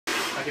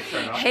I can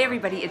turn it off. Hey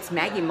everybody, it's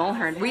Maggie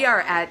Mulhern. We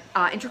are at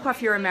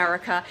Intercoiffure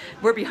America.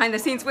 We're behind the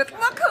scenes with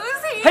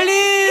Makuzi.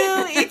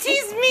 Hello, it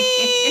is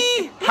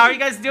me. How are you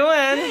guys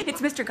doing? It's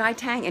Mr. Guy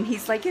Tang, and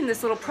he's like in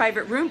this little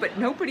private room, but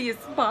nobody is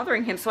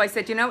bothering him. So I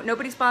said, you know,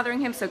 nobody's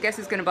bothering him, so guess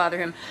who's going to bother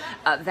him?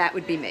 That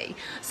would be me.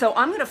 So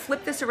I'm going to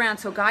flip this around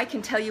so Guy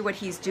can tell you what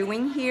he's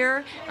doing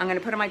here. I'm going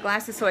to put on my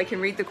glasses so I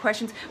can read the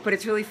questions, but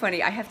it's really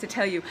funny. I have to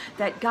tell you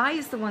that Guy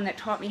is the one that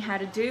taught me how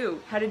to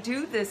do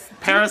this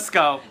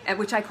Periscope.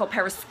 Which I call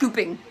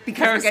periscoping,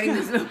 because we're getting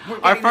this.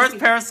 Our first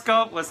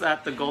Periscope was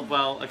at the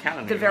Goldwell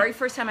Academy. The very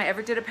first time I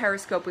ever did a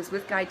Periscope was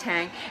with Guy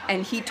Tang,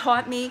 and he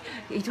taught me,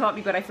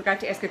 but I forgot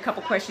to ask a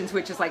couple questions,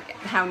 which is like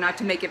how not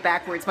to make it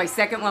backwards. My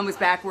second one was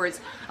backwards.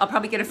 I'll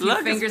probably get a few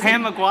fingers. It's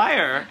Pam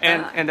McGuire,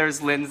 and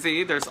there's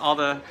Lindsay. There's all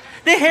the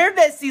hair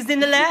besties in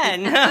the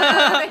land. The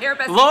hair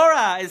besties.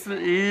 Laura is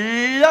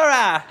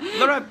Laura.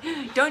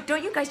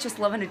 Don't you guys just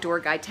love and adore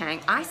Guy Tang?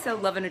 I so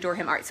love and adore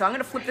him. All right, so I'm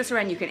going to flip this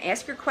around. You can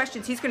ask your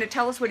questions. He's going to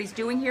tell us what he's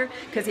doing here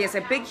because he has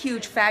a big,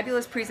 huge,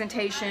 fabulous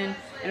presentation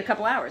in a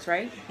couple hours,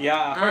 right?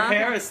 Yeah, her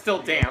hair is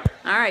still damp.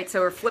 All right, so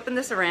we're flipping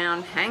this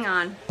around. Hang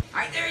on. All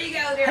right, there you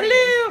go. There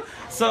Hello.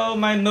 So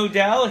my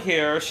model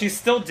here, she's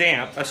still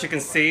damp, as you can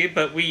see,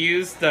 but we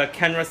used the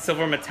Kenra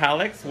Silver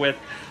Metallics with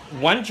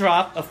 1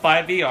 drop of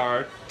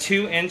 5ER,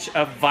 2-inch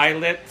of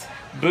Violet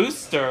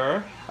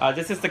Booster.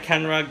 This is the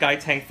Kenra Guy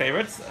Tang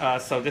favorites.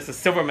 So this is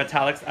Silver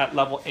Metallics at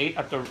level 8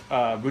 at the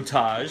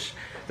routage,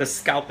 the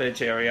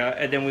scalpage area,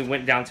 and then we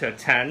went down to a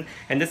 10.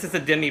 And this is a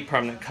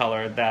demi-permanent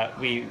color that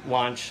we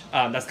launched,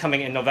 that's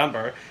coming in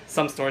November.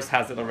 Some stores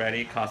has it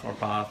already,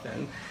 Cosmoprof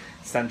and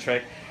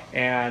Centric.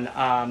 And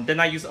then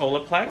I used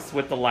Olaplex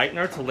with the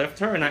lightener to lift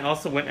her, and I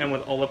also went in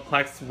with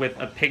Olaplex with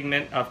a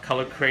pigment of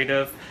Color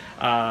Creative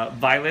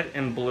Violet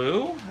and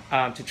Blue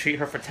to treat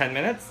her for 10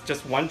 minutes.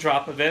 Just 1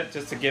 drop of it,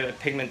 just to give it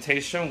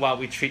pigmentation while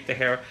we treat the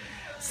hair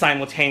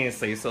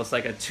simultaneously. So it's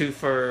like a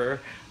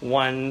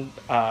 2-for-1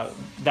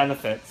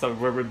 benefit. So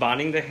we're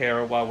rebonding the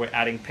hair while we're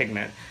adding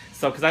pigment.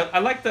 So, because I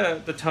like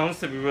the tones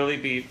to really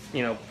be,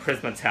 you know,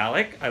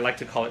 prismetallic. I like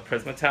to call it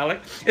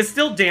prismetallic. It's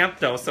still damp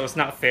though, so it's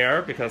not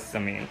fair because, I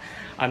mean,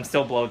 I'm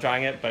still blow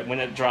drying it, but when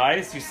it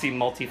dries, you see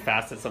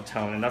multi-facets of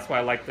tone, and that's why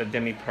I like the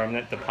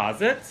demi-permanent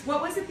deposits.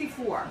 What was it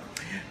before?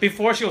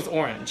 Before, she was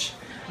orange.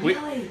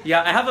 Really?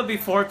 Yeah, I have a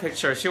before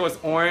picture. She was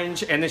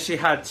orange, and then she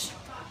had,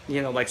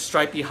 you know, like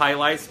stripy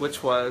highlights,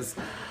 which was,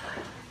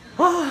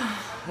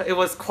 it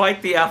was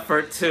quite the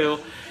effort to,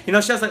 you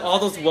know, she has like all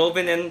those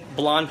woven in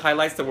blonde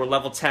highlights that were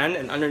level 10,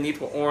 and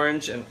underneath were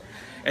orange, and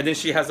then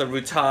she has a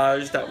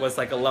routage that was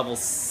like a level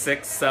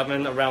 6,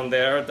 7 around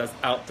there, that's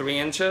out 3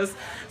 inches.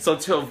 So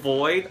to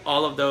avoid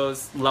all of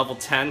those level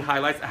 10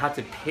 highlights, I had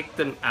to pick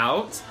them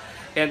out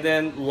and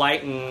then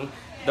lighten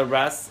the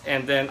rest,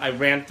 and then I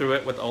ran through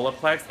it with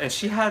Olaplex, and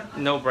she had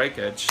no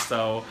breakage.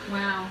 So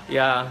wow.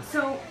 Yeah.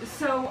 So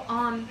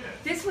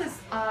this was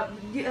a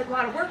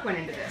lot of work went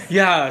into this.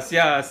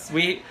 Yes.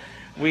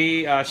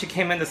 She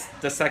came in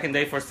the second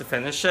day for us to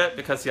finish it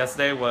because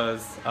yesterday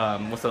was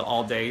an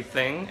all-day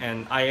thing,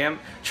 and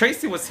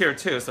Tracy was here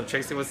too, so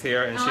Tracy was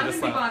here, and she I'm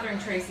just gonna be bothering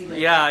Tracy later.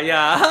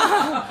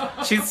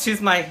 Yeah.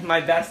 she's my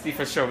bestie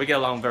for sure. We get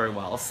along very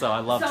well, so I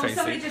love Tracy. So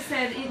somebody just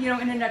said, you know,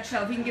 in a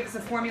nutshell, if you can give us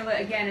a formula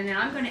again, and then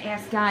I'm going to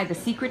ask Guy the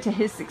secret to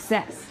his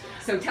success.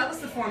 So tell us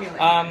the formula.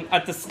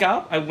 At the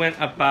scalp, I went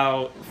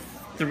about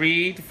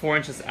 3 to 4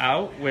 inches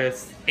out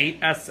with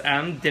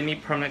 8SM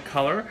demi-permanent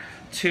color,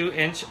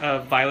 2-inch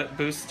of Violet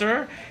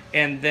Booster,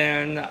 and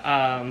then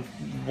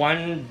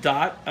 1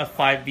 dot of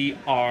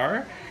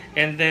 5VR,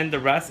 and then the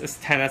rest is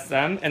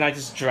 10SM, and I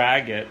just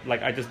drag it,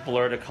 like I just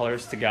blur the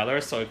colors together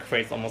so it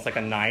creates almost like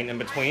a 9 in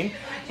between.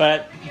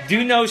 But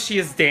do know she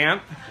is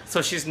damp,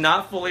 so she's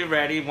not fully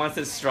ready. Once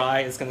it's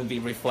dry, it's going to be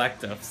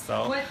reflective.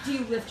 So what do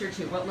you lift her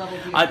to? What level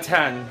do you a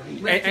 10.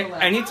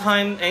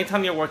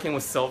 Anytime you're working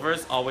with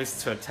silvers,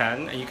 always to a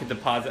 10, and you can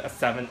deposit a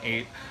 7,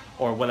 8,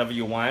 or whatever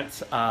you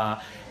want.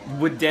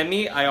 With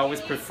demi, I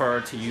always prefer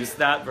to use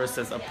that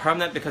versus a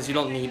permanent because you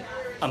don't need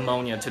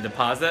ammonia to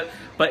deposit.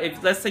 But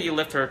if, let's say you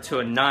lift her to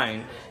a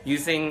 9,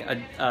 using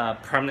a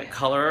permanent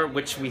color,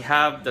 which we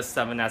have the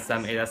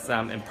 7SM,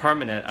 8SM, and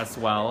permanent as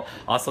well,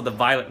 also the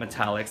Violet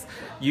Metallics,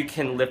 you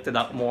can lift it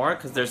up more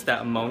because there's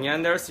that ammonia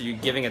in there, so you're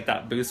giving it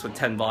that boost with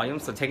 10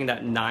 volumes. So taking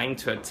that 9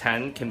 to a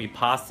 10 can be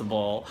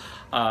possible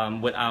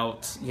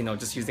without, you know,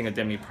 just using a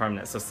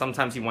demi-permanent. So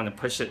sometimes you want to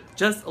push it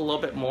just a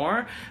little bit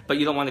more, but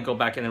you don't want to go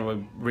back in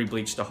and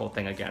re-bleach the whole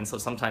thing again. So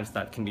sometimes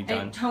that can be done.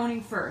 And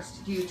toning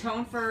first. Do you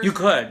tone first? You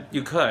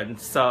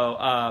could.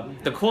 So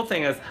the cool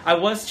thing is I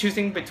was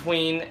choosing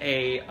between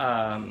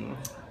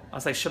a I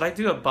was like, should I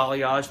do a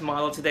balayage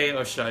model today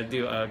or should I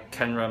do a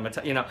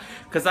Kenra, you know,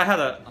 because I had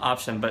an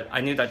option, but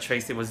I knew that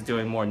Tracy was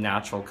doing more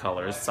natural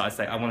colors, so I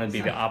said I want to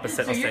be the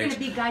opposite so on you're stage.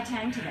 going to be Guy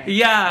Tang today?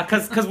 Yeah,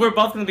 because we're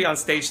both going to be on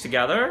stage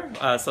together,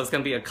 so it's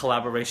going to be a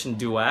collaboration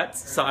duet.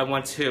 So I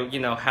want to, you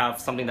know, have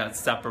something that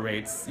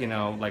separates, you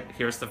know, like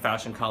here's the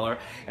fashion color,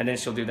 and then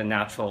she'll do the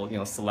natural, you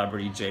know,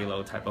 celebrity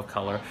J-Lo type of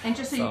color. And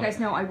just so you guys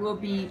know, I will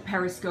be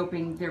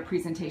periscoping their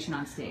presentation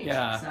on stage.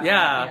 Yeah, so,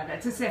 yeah.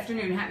 That's this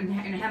afternoon. In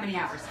how many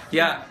hours?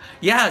 Yeah,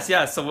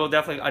 yes. So we'll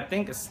definitely, I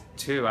think it's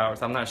 2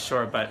 hours, I'm not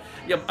sure, but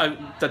yeah,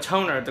 the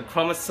toner, the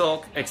Chroma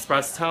Silk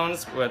Express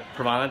tones with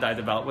Pravana that I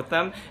developed with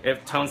them,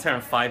 it tones hair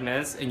in 5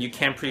 minutes, and you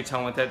can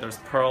pre-tone with it. There's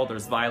pearl,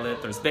 there's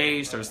violet, there's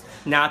beige, there's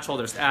natural,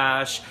 there's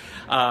ash.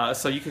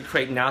 So you can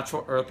create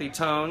natural earthy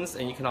tones,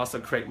 and you can also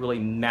create really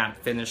matte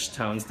finished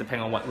tones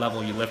depending on what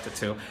level you lift it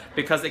to,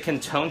 because it can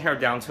tone hair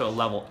down to a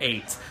level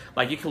 8.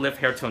 Like you can lift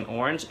hair to an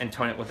orange and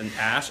tone it with an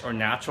ash or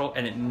natural,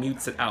 and it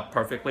mutes it out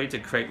perfectly to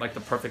create like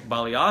the perfect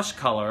balayage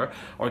color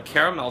or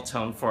caramel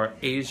tone for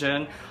Asian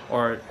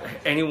or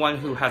anyone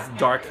who has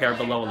dark hair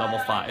below level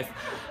 5.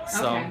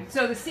 So, okay.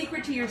 So the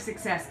secret to your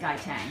success, Guy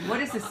Tang.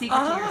 What is the secret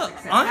to your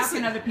success? Honestly,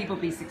 how can other people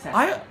be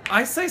successful?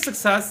 I say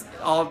success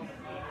all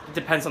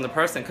depends on the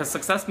person, because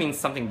success means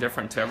something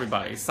different to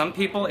everybody. Some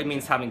people it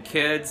means having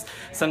kids,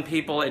 some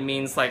people it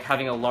means like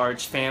having a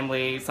large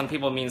family, some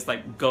people it means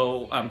like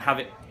go have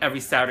it every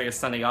Saturday or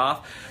Sunday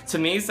off. To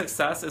me,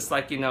 success is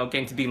like, you know,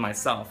 getting to be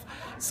myself.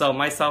 So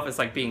myself is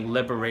like being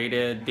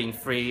liberated, being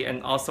free,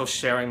 and also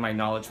sharing my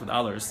knowledge with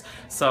others.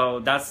 So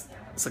that's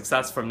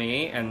success for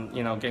me, and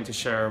you know, getting to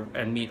share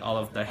and meet all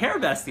of the hair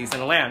besties in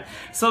the land.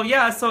 So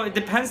yeah, so it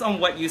depends on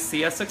what you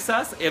see as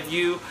success. If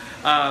you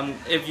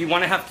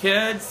want to have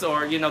kids,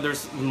 or you know,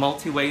 there's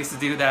multi ways to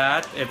do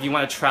that. If you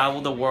want to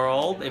travel the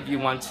world, if you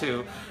want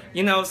to,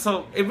 you know,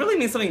 so it really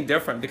means something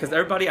different, because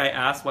everybody I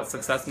ask what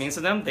success means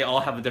to them, they all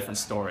have a different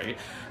story.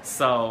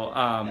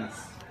 So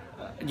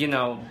you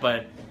know,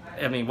 but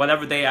I mean,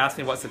 whatever they ask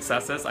me what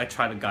success is, I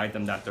try to guide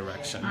them that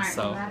direction. All right,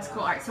 so well, that's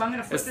cool. All right, so I'm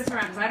going to flip this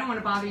around because I don't want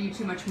to bother you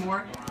too much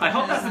more. I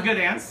hope that's a good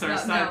answer.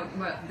 No,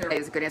 well, there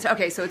is a good answer.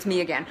 Okay, so it's me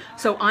again.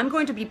 So I'm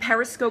going to be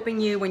periscoping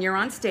you when you're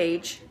on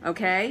stage,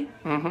 okay?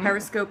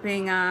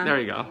 Periscoping. There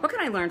you go. What can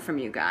I learn from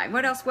you, Guy?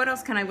 What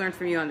else can I learn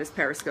from you on this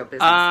periscope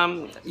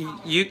business?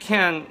 You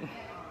can.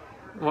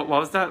 What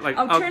was that? Like,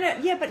 oh, turn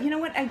it. Yeah, but you know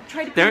what? I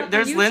tried to.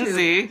 There's YouTube.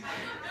 Lindsay.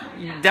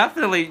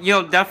 Definitely, you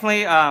know,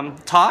 definitely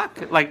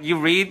talk. Like you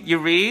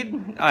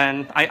read,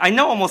 and I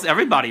know almost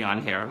everybody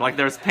on here. Like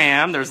there's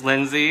Pam, there's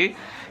Lindsay,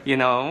 you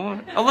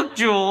know. Oh look,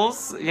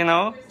 Jules, you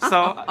know.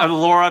 So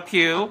Laura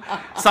Pugh.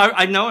 So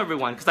I know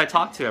everyone because I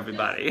talk to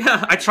everybody.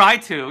 I try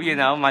to, you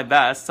know, my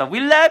best. So we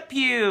love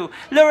Pugh,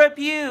 Laura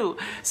Pugh.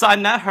 So I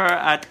met her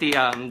at the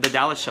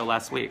Dallas show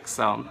last week.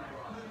 So.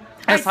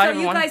 Right, so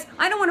you guys,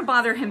 I don't want to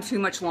bother him too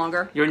much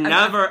longer. You're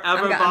never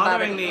ever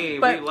bothering me.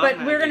 But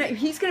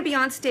he's gonna be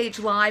on stage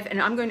live, and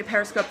I'm going to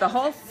periscope the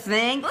whole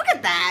thing. Look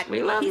at that.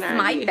 We love He's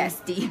my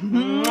bestie.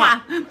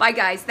 Mwah. Bye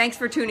guys. Thanks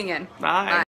for tuning in. Bye.